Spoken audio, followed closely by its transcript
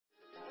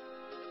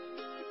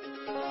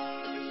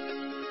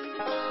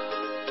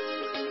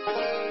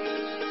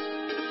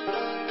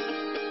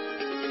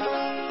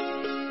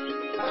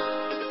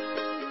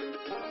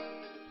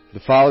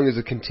The following is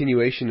a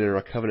continuation in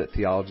our Covenant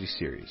Theology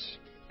series.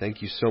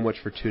 Thank you so much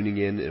for tuning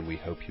in, and we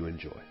hope you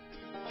enjoy.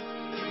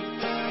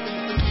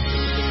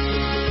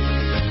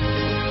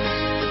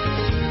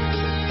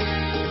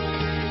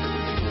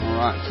 All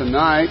right,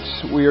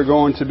 tonight we are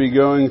going to be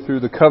going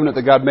through the covenant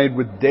that God made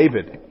with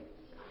David.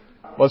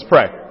 Let's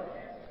pray.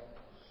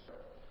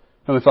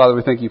 Heavenly Father,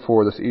 we thank you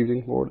for this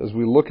evening, Lord. As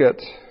we look at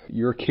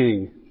your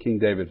King, King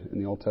David in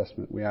the Old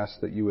Testament, we ask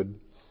that you would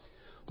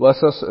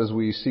bless us as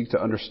we seek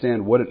to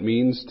understand what it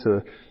means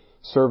to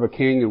serve a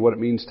king and what it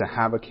means to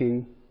have a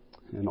king.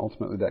 And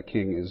ultimately that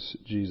king is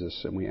Jesus.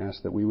 And we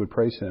ask that we would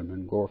praise him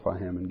and glorify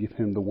him and give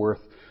him the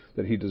worth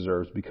that he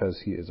deserves because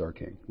he is our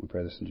king. We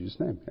pray this in Jesus'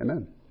 name.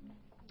 Amen.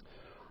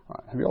 All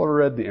right. Have you all ever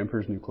read The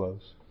Emperor's New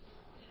Clothes?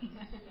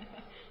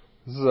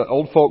 This is an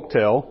old folk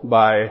tale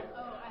by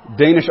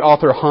Danish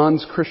author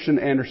Hans Christian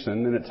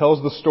Andersen. And it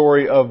tells the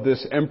story of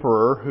this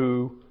emperor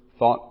who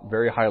thought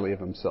very highly of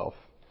himself.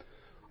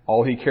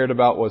 All he cared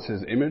about was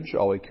his image.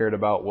 All he cared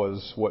about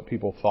was what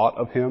people thought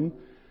of him.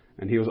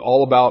 And he was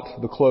all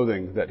about the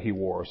clothing that he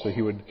wore. So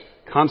he would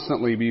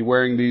constantly be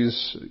wearing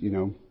these,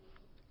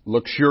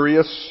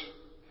 luxurious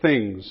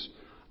things.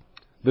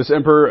 This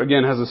emperor,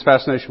 again, has this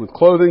fascination with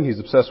clothing. He's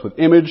obsessed with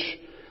image.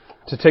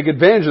 To take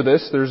advantage of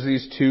this, there's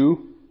these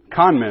two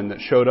con men that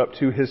showed up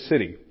to his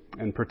city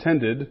and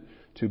pretended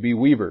to be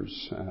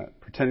weavers,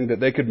 pretending that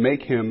they could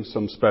make him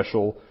some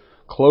special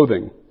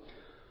clothing.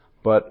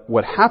 But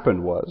what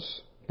happened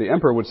was, the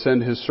emperor would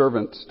send his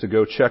servants to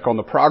go check on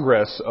the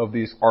progress of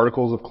these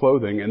articles of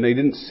clothing, and they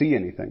didn't see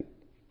anything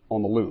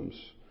on the looms.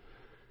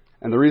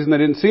 And the reason they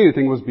didn't see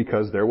anything was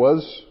because there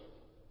was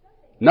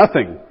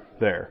nothing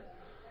there.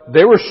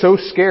 They were so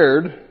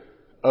scared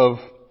of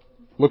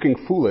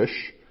looking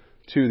foolish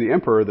to the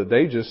emperor that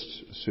they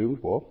just assumed,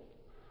 well,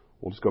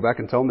 we'll just go back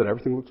and tell him that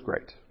everything looks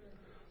great.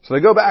 So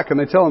they go back and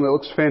they tell him it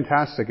looks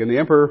fantastic. And the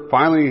emperor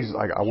finally, he's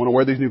like, I want to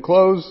wear these new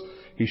clothes.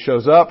 He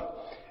shows up.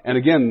 And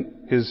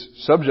again, his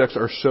subjects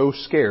are so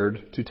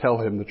scared to tell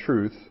him the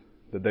truth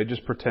that they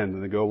just pretend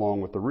and they go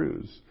along with the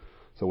ruse.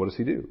 So what does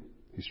he do?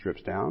 He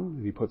strips down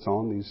and he puts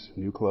on these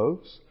new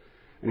clothes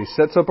and he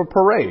sets up a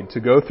parade to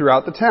go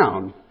throughout the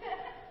town.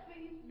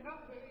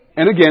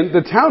 And again,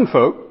 the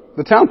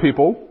town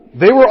people,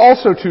 they were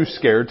also too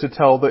scared to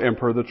tell the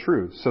emperor the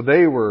truth. So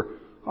they were,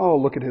 oh,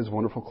 look at his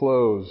wonderful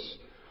clothes.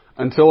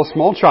 Until a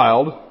small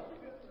child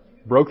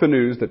broke the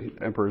news that the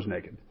emperor is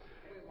naked.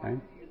 Okay?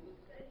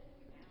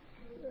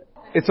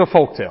 It's a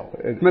folktale.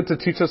 It's meant to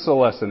teach us a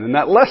lesson. And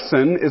that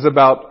lesson is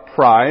about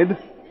pride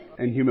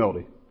and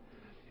humility.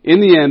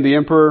 In the end, the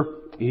emperor,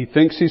 he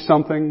thinks he's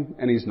something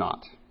and he's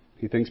not.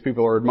 He thinks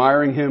people are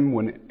admiring him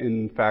when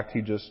in fact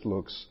he just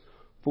looks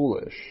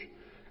foolish.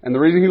 And the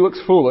reason he looks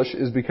foolish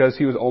is because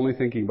he was only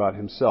thinking about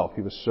himself.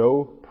 He was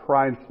so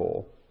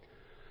prideful.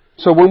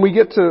 So when we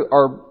get to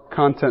our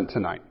content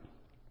tonight,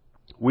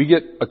 we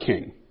get a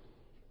king.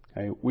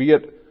 Okay? We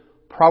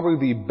get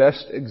probably the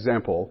best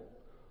example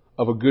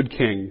of a good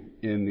king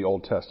in the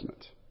Old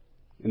Testament.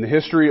 In the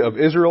history of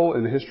Israel,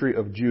 in the history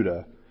of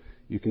Judah,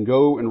 you can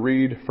go and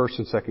read 1st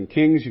and 2nd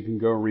Kings, you can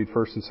go and read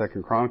 1st and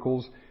 2nd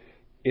Chronicles.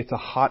 It's a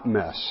hot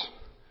mess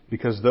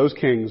because those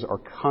kings are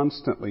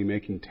constantly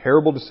making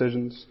terrible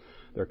decisions.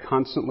 They're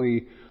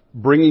constantly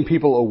bringing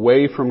people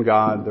away from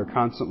God. They're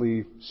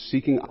constantly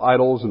seeking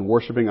idols and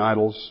worshiping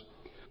idols.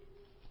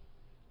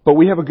 But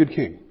we have a good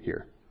king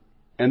here.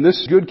 And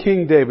this good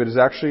King David is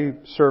actually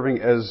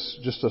serving as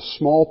just a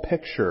small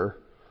picture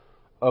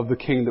of the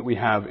king that we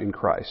have in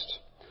Christ.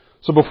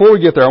 So before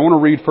we get there, I want to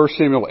read 1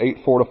 Samuel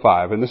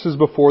 8:4-5. And this is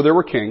before there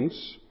were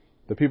kings.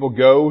 The people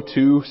go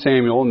to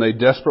Samuel and they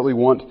desperately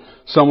want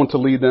someone to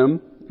lead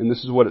them. And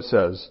this is what it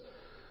says.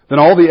 Then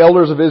all the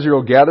elders of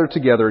Israel gathered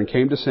together and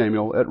came to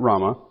Samuel at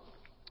Ramah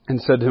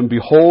and said to him,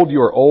 Behold,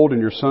 you are old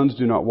and your sons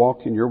do not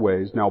walk in your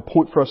ways. Now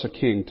appoint for us a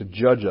king to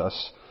judge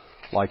us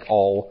like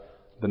all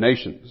the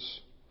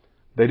nations.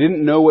 They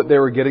didn't know what they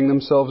were getting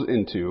themselves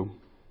into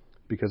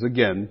because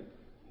again,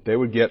 they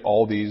would get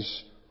all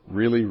these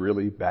really,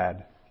 really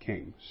bad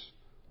kings.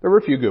 There were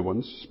a few good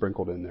ones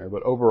sprinkled in there,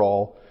 but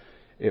overall,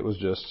 it was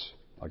just,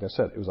 like I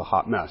said, it was a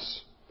hot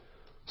mess.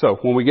 So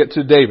when we get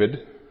to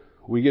David,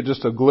 we get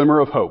just a glimmer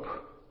of hope,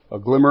 a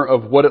glimmer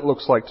of what it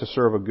looks like to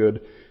serve a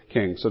good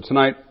king. So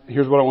tonight,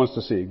 here's what I want us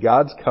to see.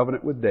 God's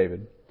covenant with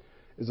David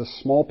is a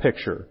small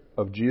picture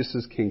of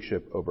Jesus'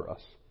 kingship over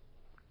us.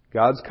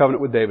 God's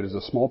covenant with David is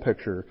a small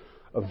picture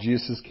of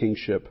Jesus'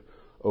 kingship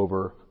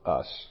over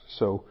us.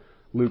 So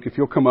Luke, if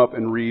you'll come up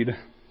and read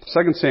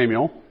 2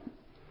 Samuel,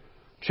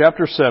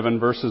 chapter 7,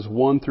 verses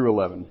 1 through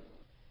 11.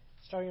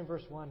 Starting in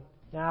verse 1.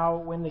 Now,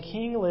 when the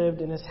king lived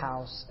in his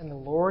house, and the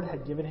Lord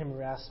had given him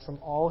rest from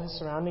all his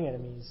surrounding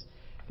enemies,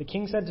 the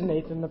king said to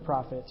Nathan the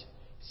prophet,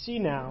 See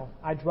now,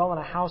 I dwell in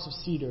a house of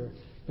cedar,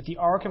 but the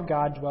ark of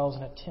God dwells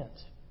in a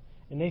tent.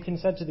 And Nathan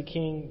said to the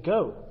king,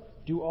 Go,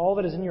 do all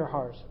that is in your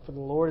heart, for the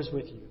Lord is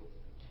with you.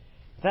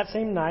 That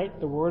same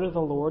night, the word of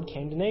the Lord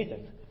came to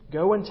Nathan,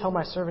 Go and tell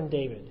my servant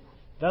David,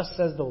 Thus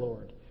says the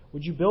Lord,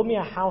 Would you build me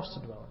a house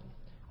to dwell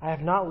in? I have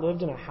not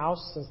lived in a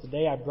house since the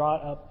day I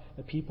brought up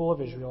the people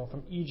of Israel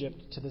from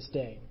Egypt to this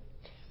day.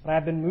 But I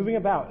have been moving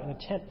about in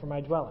a tent for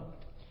my dwelling.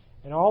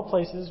 In all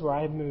places where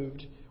I have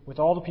moved with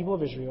all the people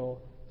of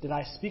Israel, did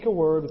I speak a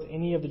word with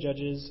any of the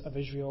judges of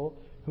Israel,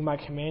 whom I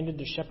commanded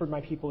to shepherd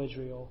my people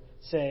Israel,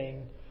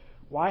 saying,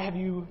 Why have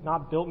you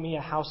not built me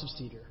a house of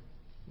cedar?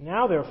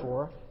 Now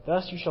therefore,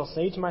 thus you shall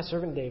say to my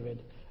servant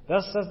David,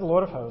 Thus says the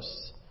Lord of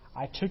hosts,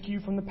 I took you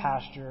from the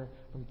pasture,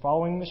 from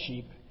following the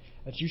sheep,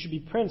 that you should be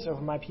prince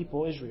over my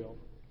people Israel.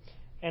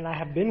 And I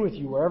have been with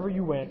you wherever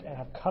you went, and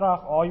have cut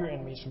off all your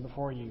enemies from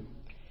before you.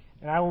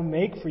 And I will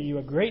make for you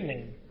a great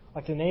name,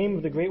 like the name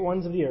of the great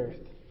ones of the earth.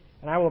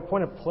 And I will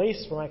appoint a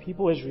place for my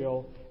people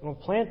Israel, and will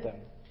plant them,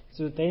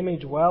 so that they may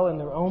dwell in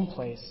their own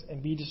place,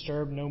 and be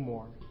disturbed no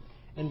more.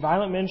 And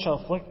violent men shall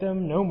afflict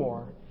them no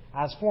more,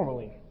 as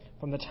formerly,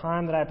 from the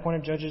time that I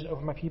appointed judges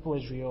over my people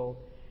Israel.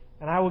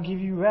 And I will give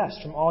you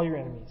rest from all your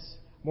enemies.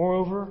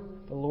 Moreover,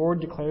 the Lord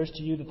declares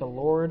to you that the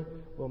Lord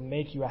will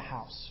make you a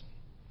house.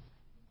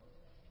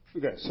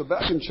 Okay, so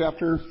back in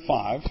chapter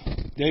 5,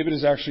 David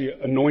is actually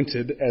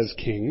anointed as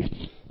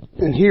king.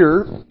 And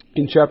here,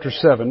 in chapter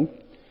 7,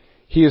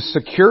 he is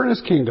secure in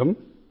his kingdom,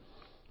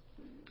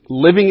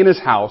 living in his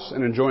house,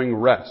 and enjoying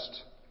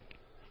rest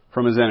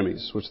from his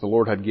enemies, which the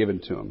Lord had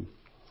given to him.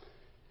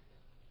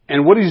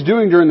 And what he's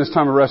doing during this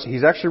time of rest,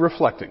 he's actually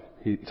reflecting.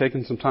 He's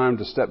taking some time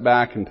to step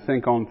back and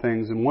think on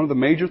things. And one of the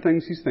major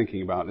things he's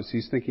thinking about is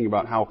he's thinking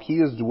about how he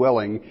is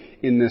dwelling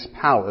in this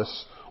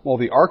palace while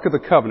the Ark of the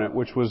Covenant,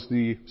 which was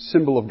the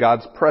symbol of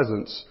God's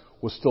presence,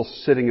 was still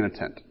sitting in a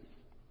tent.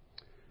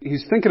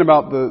 He's thinking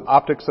about the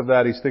optics of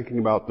that. He's thinking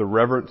about the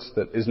reverence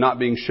that is not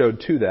being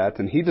showed to that.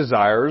 And he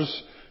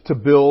desires to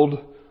build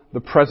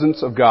the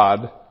presence of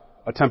God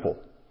a temple,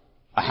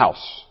 a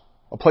house,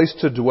 a place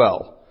to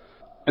dwell.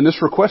 And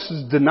this request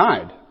is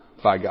denied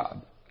by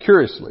God.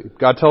 Curiously,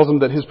 God tells him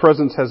that his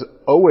presence has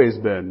always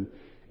been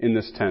in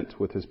this tent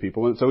with his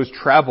people, and it's always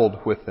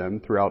traveled with them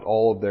throughout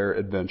all of their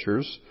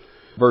adventures.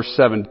 Verse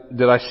 7,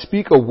 Did I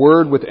speak a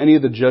word with any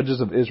of the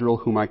judges of Israel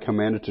whom I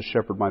commanded to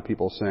shepherd my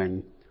people,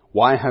 saying,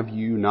 Why have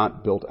you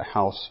not built a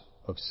house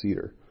of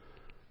cedar?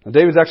 Now,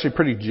 David's actually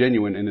pretty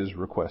genuine in his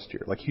request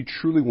here. Like, he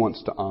truly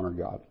wants to honor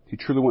God. He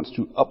truly wants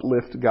to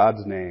uplift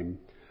God's name,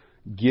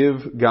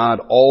 give God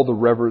all the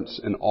reverence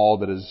and all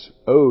that is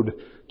owed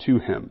to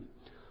him.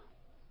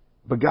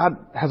 But God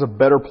has a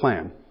better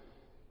plan.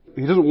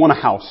 He doesn't want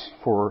a house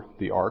for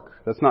the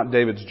ark. That's not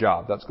David's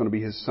job. That's going to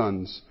be his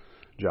son's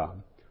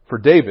job. For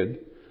David,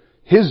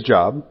 his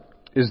job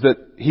is that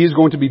he's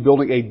going to be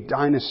building a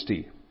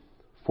dynasty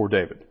for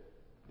David.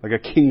 Like a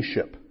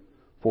kingship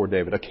for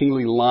David. A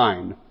kingly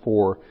line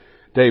for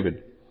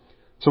David.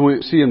 So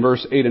we see in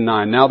verse 8 and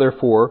 9, Now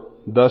therefore,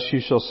 thus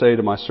you shall say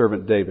to my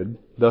servant David,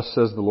 Thus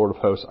says the Lord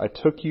of hosts, I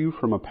took you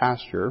from a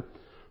pasture,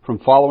 from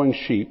following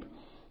sheep,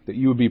 that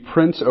you would be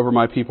prince over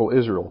my people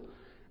Israel.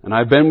 And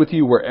I've been with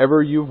you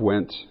wherever you've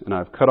went, and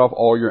I've cut off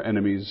all your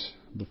enemies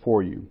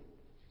before you.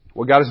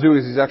 What God is doing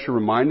is he's actually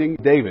reminding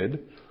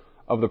David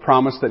of the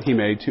promise that he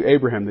made to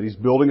Abraham, that he's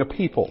building a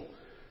people.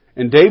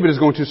 And David is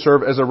going to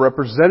serve as a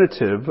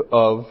representative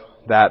of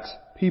that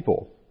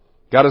people.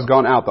 God has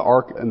gone out, the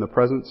ark and the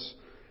presence,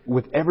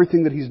 with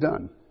everything that he's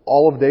done.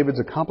 All of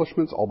David's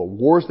accomplishments, all the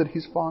wars that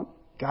he's fought,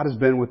 God has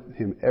been with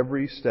him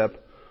every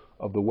step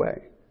of the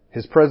way.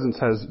 His presence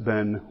has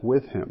been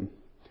with him.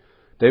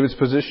 David's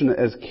position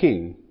as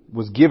king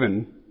was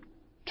given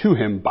to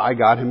him by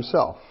God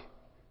himself.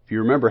 If you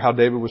remember how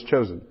David was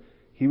chosen,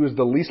 he was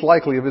the least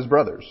likely of his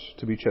brothers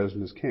to be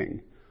chosen as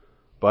king.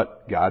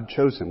 But God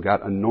chose him.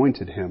 God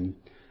anointed him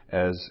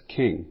as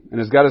king.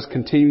 And as God is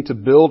continuing to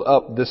build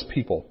up this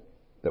people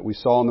that we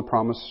saw in the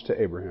promise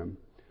to Abraham,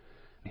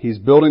 he's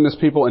building this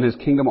people and his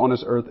kingdom on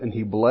this earth, and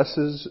he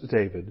blesses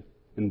David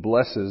and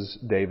blesses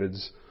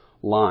David's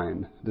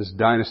line, this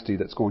dynasty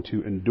that's going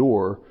to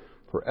endure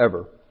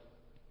forever.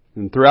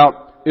 And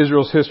throughout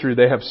Israel's history,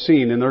 they have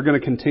seen, and they're going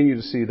to continue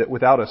to see, that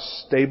without a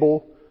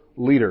stable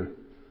leader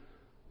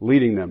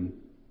leading them,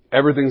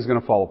 everything's going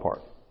to fall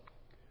apart.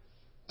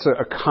 It's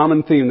a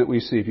common theme that we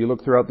see. If you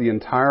look throughout the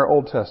entire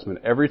Old Testament,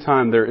 every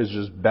time there is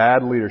just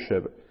bad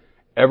leadership,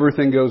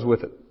 everything goes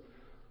with it.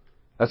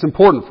 That's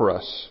important for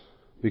us,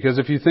 because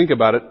if you think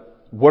about it,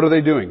 what are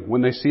they doing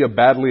when they see a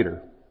bad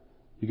leader?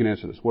 You can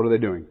answer this. What are they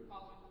doing?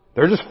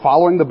 They're just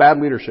following the bad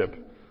leadership.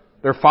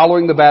 They're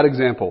following the bad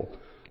example.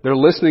 They're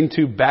listening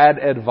to bad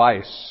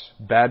advice,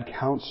 bad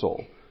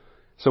counsel.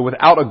 So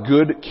without a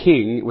good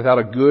king, without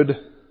a good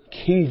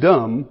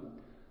kingdom,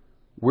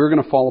 we're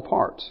going to fall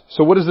apart.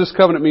 So what does this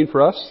covenant mean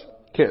for us?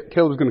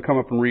 Caleb's going to come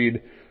up and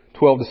read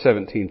 12 to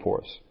 17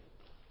 for us.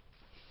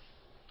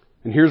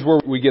 And here's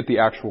where we get the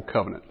actual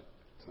covenant.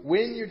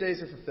 When your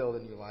days are fulfilled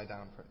and you lie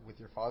down with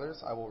your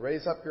fathers, I will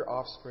raise up your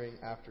offspring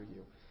after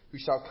you, who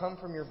shall come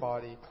from your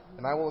body,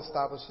 and I will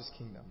establish his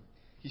kingdom.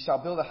 He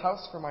shall build a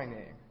house for my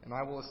name, and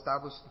I will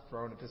establish the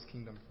throne of his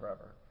kingdom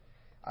forever.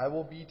 I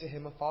will be to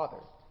him a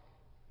father,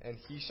 and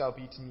he shall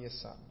be to me a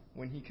son.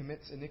 When he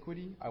commits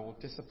iniquity, I will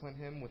discipline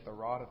him with the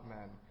rod of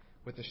men,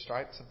 with the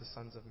stripes of the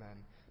sons of men.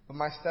 But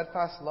my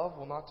steadfast love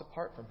will not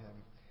depart from him,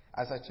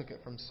 as I took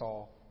it from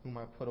Saul, whom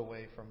I put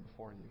away from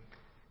before you.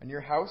 And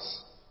your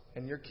house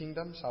and your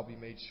kingdom shall be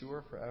made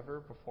sure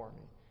forever before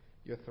me.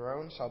 Your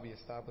throne shall be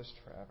established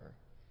forever.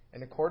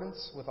 In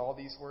accordance with all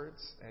these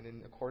words, and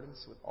in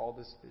accordance with all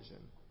this vision,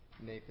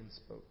 Nathan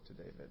spoke to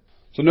David.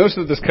 So notice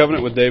that this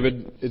covenant with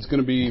David is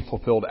going to be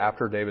fulfilled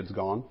after David's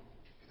gone.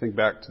 Think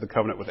back to the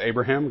covenant with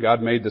Abraham.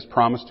 God made this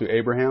promise to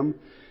Abraham,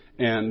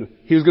 and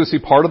he was going to see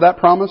part of that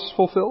promise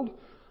fulfilled.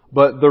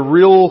 But the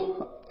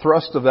real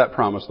thrust of that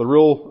promise, the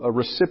real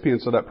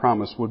recipients of that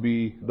promise would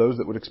be those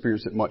that would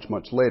experience it much,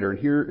 much later. And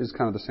here is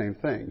kind of the same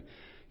thing.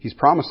 He's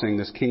promising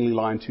this kingly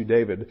line to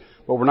David,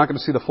 but we're not going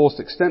to see the fullest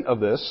extent of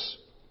this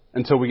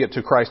until we get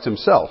to Christ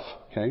himself.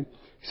 Okay?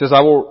 He says,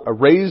 I will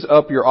raise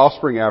up your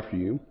offspring after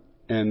you,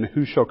 and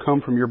who shall come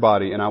from your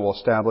body, and I will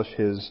establish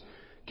his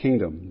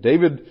kingdom.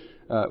 David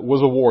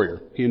was a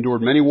warrior. He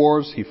endured many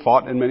wars. He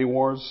fought in many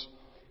wars.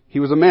 He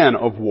was a man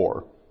of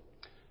war.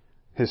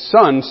 His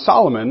son,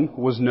 Solomon,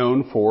 was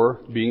known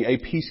for being a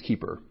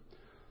peacekeeper.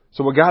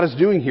 So what God is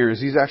doing here is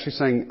he's actually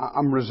saying,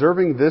 I'm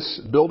reserving this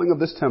building of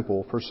this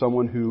temple for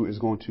someone who is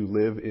going to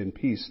live in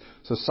peace.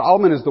 So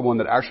Solomon is the one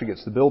that actually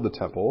gets to build the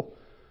temple,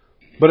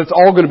 but it's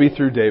all going to be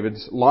through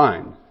David's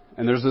line.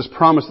 And there's this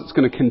promise that's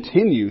going to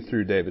continue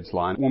through David's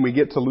line. When we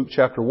get to Luke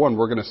chapter 1,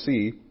 we're going to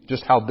see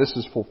just how this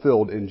is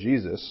fulfilled in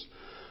Jesus.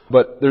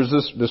 But there's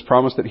this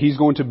promise that he's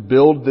going to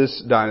build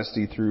this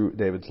dynasty through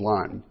David's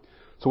line.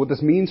 So what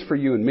this means for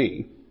you and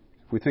me,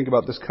 if we think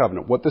about this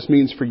covenant, what this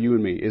means for you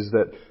and me is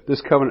that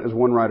this covenant, as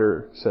one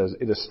writer says,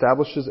 it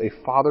establishes a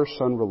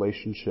father-son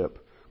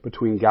relationship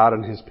between God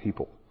and his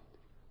people.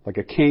 Like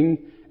a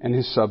king and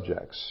his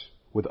subjects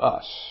with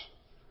us.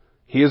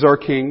 He is our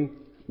king,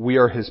 we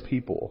are his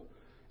people.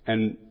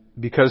 And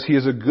because he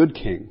is a good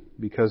king,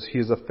 because he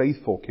is a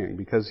faithful king,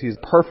 because he is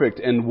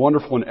perfect and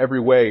wonderful in every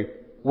way,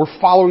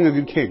 we're following a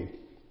good king.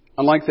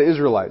 Unlike the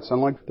Israelites,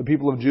 unlike the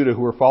people of Judah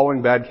who were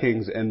following bad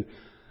kings and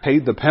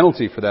paid the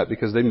penalty for that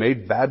because they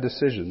made bad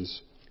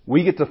decisions,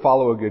 we get to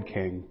follow a good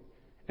king,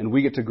 and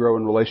we get to grow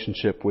in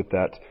relationship with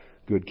that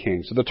good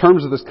king. So the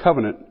terms of this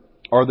covenant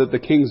are that the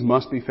kings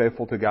must be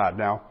faithful to God.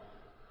 Now,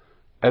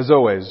 as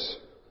always,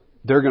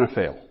 they're going to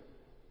fail.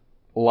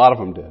 A lot of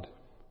them did.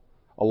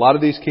 A lot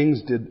of these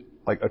kings did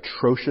like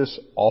atrocious,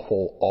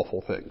 awful,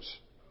 awful things.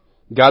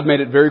 God made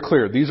it very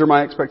clear. These are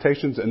my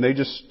expectations, and they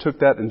just took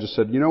that and just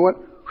said, you know what?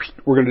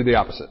 We're going to do the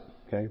opposite.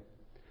 Okay?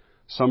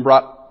 Some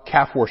brought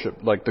calf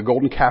worship, like the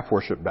golden calf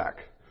worship back.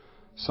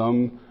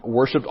 Some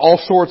worshipped all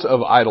sorts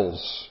of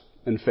idols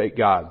and fake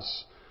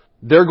gods.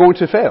 They're going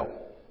to fail.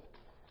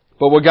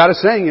 But what God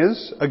is saying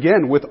is,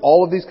 again, with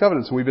all of these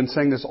covenants, and we've been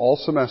saying this all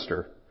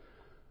semester,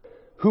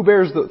 who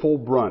bears the full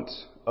brunt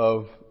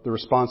of the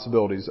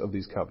responsibilities of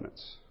these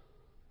covenants?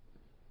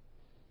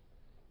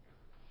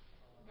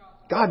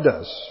 God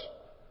does.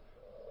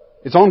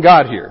 It's on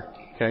God here.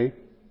 Okay?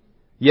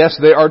 Yes,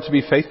 they are to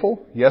be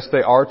faithful. Yes,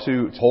 they are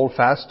to hold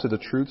fast to the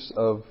truths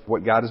of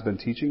what God has been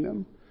teaching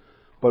them.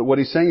 But what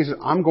he's saying is,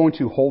 I'm going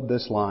to hold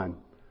this line.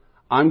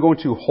 I'm going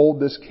to hold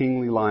this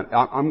kingly line.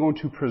 I'm going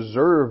to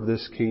preserve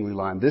this kingly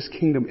line. This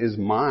kingdom is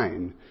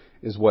mine,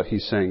 is what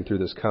he's saying through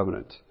this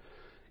covenant.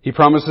 He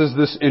promises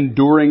this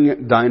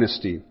enduring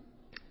dynasty.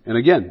 And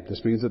again,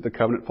 this means that the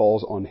covenant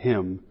falls on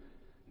him,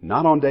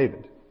 not on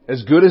David.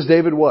 As good as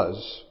David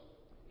was,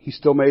 he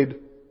still made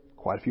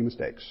quite a few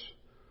mistakes.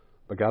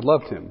 But God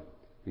loved him,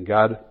 and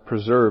God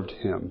preserved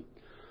him.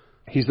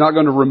 He's not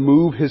going to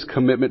remove his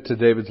commitment to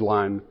David's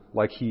line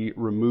like he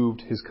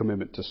removed his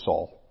commitment to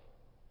Saul.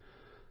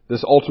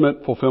 This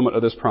ultimate fulfillment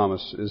of this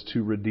promise is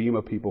to redeem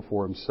a people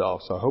for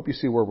himself. So I hope you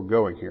see where we're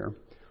going here.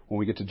 When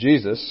we get to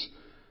Jesus,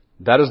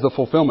 that is the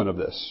fulfillment of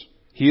this.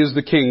 He is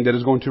the king that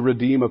is going to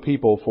redeem a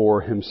people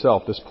for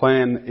himself. This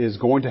plan is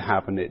going to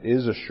happen. It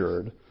is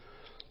assured.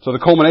 So the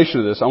culmination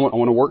of this, I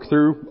want to work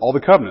through all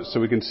the covenants so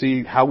we can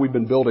see how we've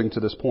been building to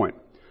this point.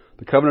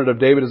 The covenant of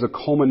David is a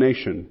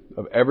culmination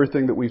of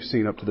everything that we've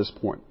seen up to this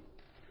point.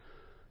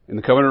 In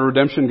the covenant of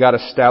redemption, God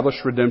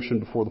established redemption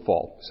before the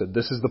fall. He said,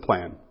 this is the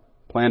plan.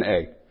 Plan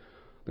A.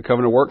 The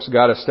covenant of works,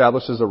 God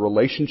establishes a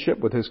relationship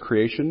with his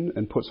creation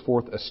and puts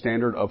forth a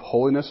standard of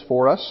holiness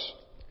for us.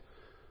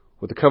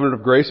 With the covenant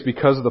of grace,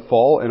 because of the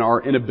fall and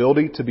our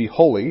inability to be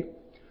holy,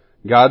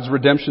 God's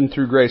redemption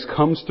through grace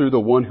comes through the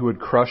one who would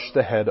crush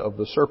the head of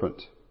the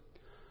serpent.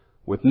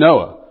 With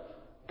Noah,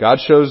 God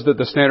shows that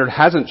the standard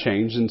hasn't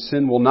changed and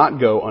sin will not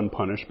go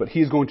unpunished, but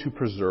he's going to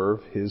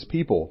preserve his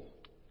people.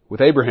 With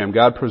Abraham,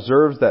 God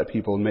preserves that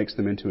people and makes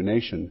them into a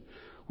nation.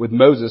 With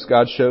Moses,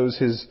 God shows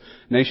his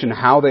nation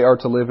how they are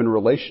to live in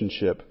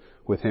relationship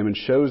with him and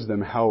shows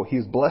them how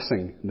he's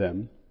blessing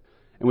them.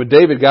 And with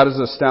David, God is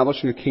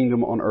establishing a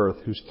kingdom on earth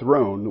whose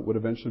throne would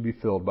eventually be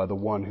filled by the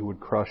one who would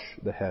crush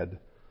the head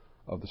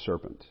of the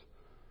serpent.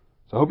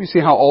 So I hope you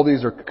see how all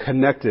these are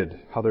connected,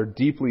 how they're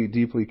deeply,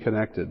 deeply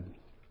connected.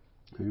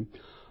 Okay.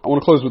 I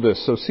want to close with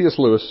this. So C.S.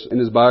 Lewis, in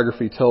his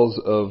biography, tells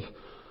of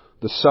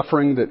the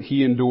suffering that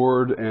he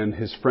endured and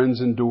his friends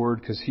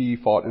endured because he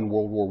fought in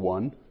World War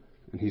I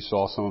and he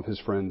saw some of his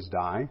friends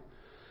die.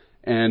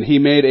 And he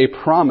made a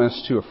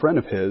promise to a friend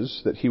of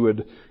his that he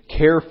would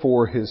care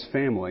for his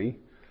family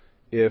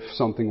if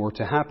something were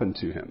to happen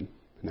to him.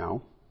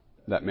 Now,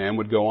 that man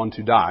would go on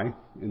to die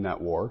in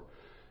that war.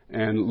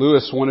 And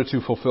Lewis wanted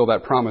to fulfill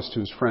that promise to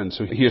his friend.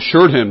 So he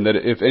assured him that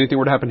if anything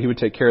were to happen, he would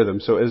take care of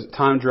them. So as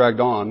time dragged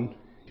on,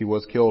 he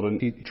was killed,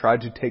 and he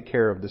tried to take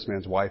care of this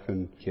man's wife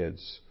and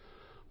kids.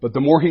 But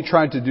the more he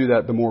tried to do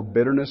that, the more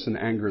bitterness and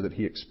anger that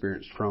he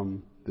experienced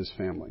from this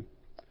family.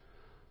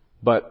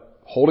 But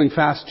holding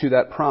fast to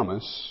that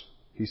promise,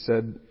 he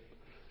said,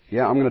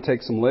 yeah, I'm going to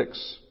take some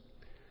licks.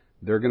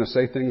 They're going to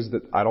say things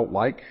that I don't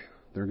like.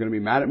 They're going to be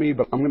mad at me,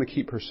 but I'm going to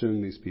keep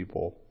pursuing these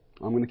people.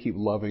 I'm going to keep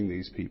loving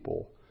these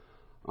people.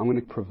 I'm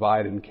going to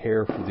provide and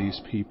care for these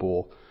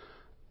people,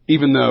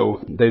 even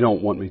though they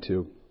don't want me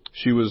to.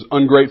 She was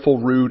ungrateful,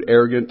 rude,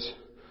 arrogant,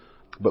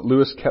 but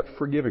Lewis kept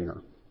forgiving her.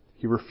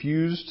 He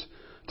refused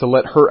to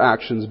let her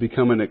actions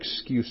become an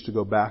excuse to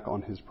go back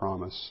on his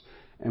promise.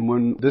 And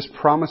when this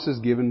promise is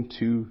given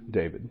to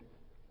David,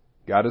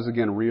 God is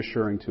again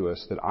reassuring to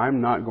us that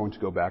I'm not going to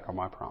go back on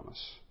my promise.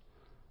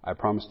 I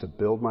promise to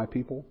build my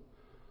people.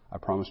 I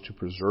promise to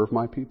preserve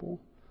my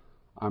people.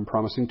 I'm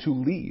promising to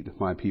lead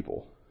my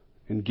people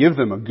and give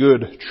them a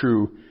good,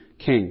 true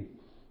king.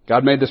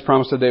 God made this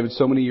promise to David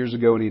so many years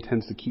ago, and He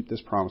intends to keep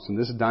this promise. And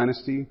this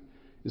dynasty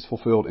is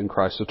fulfilled in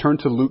Christ. So turn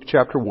to Luke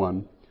chapter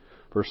 1,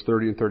 verse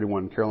 30 and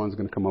 31. Caroline's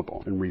going to come up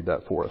and read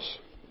that for us.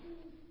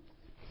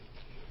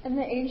 And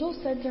the angel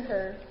said to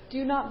her,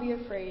 "Do not be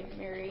afraid,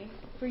 Mary,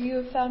 for you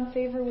have found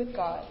favor with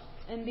God.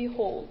 And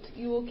behold,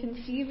 you will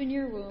conceive in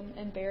your womb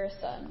and bear a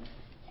son,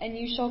 and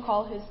you shall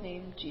call his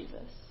name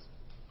Jesus.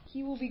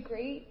 He will be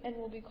great and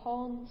will be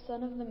called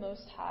Son of the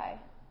Most High.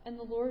 And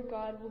the Lord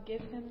God will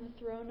give him the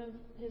throne of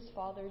his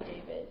father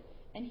David,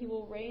 and he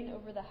will reign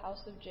over the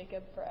house of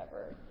Jacob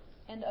forever,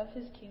 and of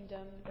his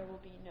kingdom there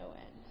will be no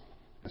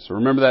end." So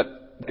remember that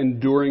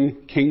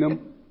enduring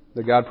kingdom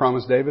that God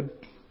promised David?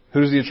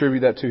 Who does He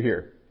attribute that to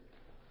here?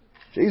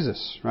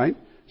 Jesus, right?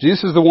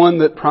 Jesus is the one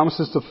that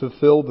promises to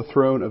fulfill the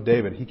throne of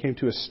David. He came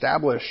to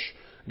establish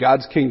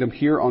God's kingdom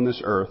here on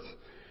this earth.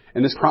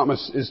 And this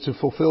promise is to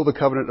fulfill the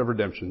covenant of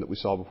redemption that we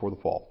saw before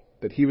the fall.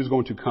 That He was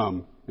going to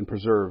come and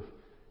preserve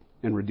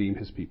and redeem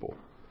His people.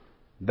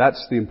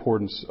 That's the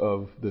importance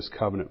of this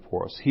covenant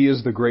for us. He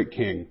is the great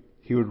King.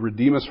 He would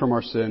redeem us from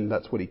our sin.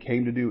 That's what He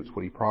came to do. It's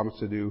what He promised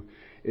to do.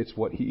 It's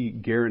what He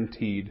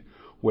guaranteed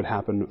would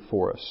happen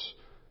for us.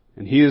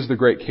 And He is the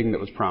great King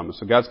that was promised.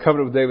 So God's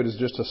covenant with David is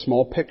just a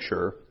small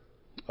picture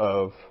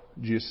of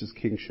Jesus'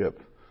 kingship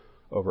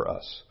over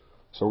us.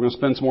 So we're going to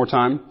spend some more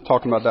time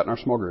talking about that in our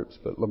small groups.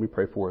 But let me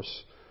pray for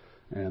us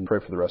and pray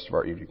for the rest of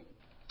our evening.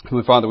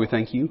 Heavenly Father, we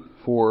thank You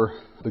for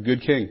the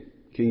good King,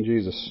 King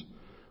Jesus.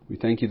 We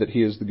thank You that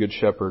He is the good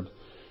shepherd,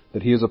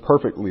 that He is a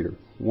perfect leader,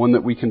 one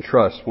that we can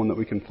trust, one that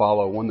we can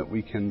follow, one that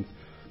we can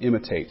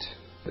imitate.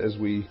 As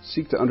we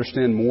seek to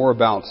understand more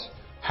about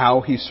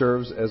how He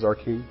serves as our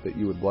King, that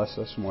You would bless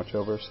us and watch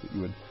over us, that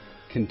You would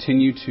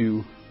continue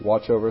to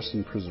watch over us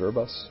and preserve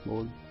us,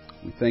 Lord.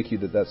 We thank You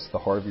that that's the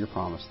heart of Your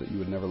promise, that You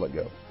would never let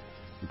go.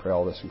 We pray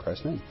all this in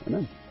Christ's name.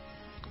 Amen.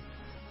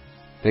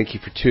 Thank you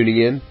for tuning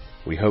in.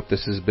 We hope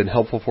this has been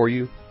helpful for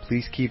you.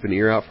 Please keep an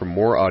ear out for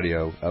more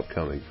audio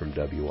upcoming from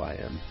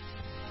WIM.